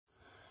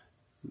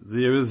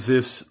There is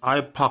this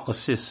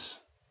hypothesis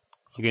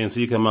against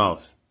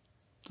Eek-A-Mouse.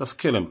 Just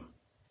kill him.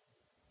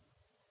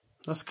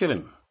 Just kill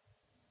him.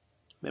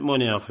 Make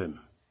money off him.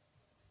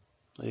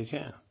 No, you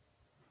can't.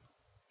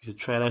 You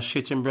try that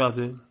shit in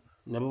Brazil,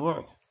 never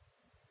work.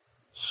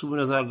 Soon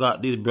as I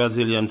got these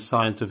Brazilians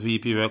signed to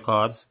VP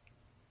Records,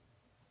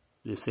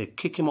 they say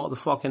kick him out the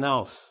fucking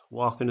house.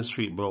 Walk in the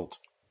street broke.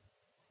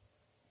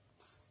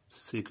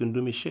 So you couldn't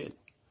do me shit.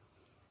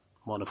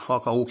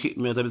 Motherfucker who kicked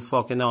me out of his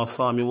fucking house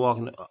saw me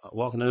walking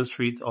on the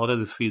street, all of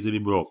the fees really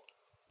broke.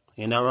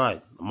 Ain't that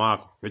right?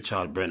 Mark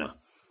Richard Brenner,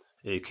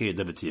 a.k.a.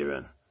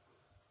 Debatable.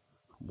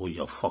 Boy,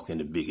 you're fucking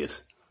the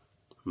biggest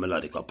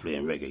melodica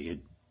playing reggae. You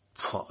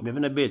fuck me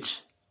in a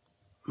bitch.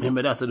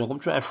 Remember that, so don't come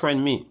try to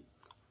friend me.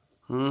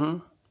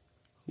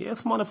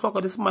 Yes,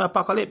 motherfucker, this is my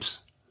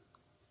apocalypse.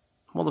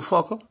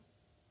 Motherfucker.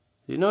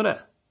 You know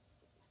that?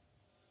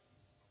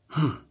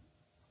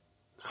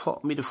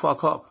 Fuck me the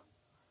fuck up.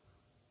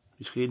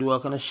 You do all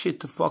kind of shit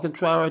to fucking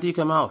try to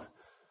come out.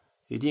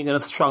 You think you're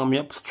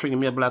gonna string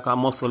me up like a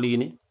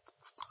Mussolini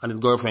and his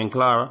girlfriend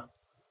Clara?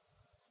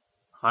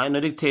 I ain't no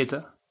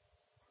dictator,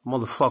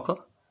 motherfucker.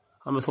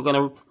 I'm just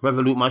gonna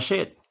revolute my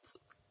shit.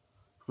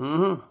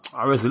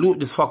 I resolute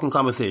this fucking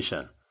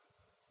conversation.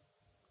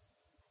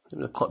 I'm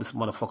gonna cut this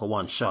motherfucker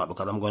one shot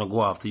because I'm gonna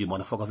go after you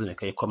motherfuckers in there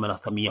because you're coming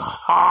after me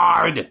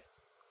hard.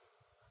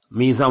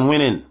 Means I'm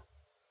winning.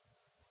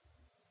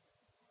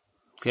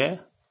 Okay?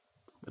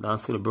 But I'm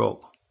still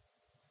broke.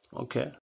 Okay.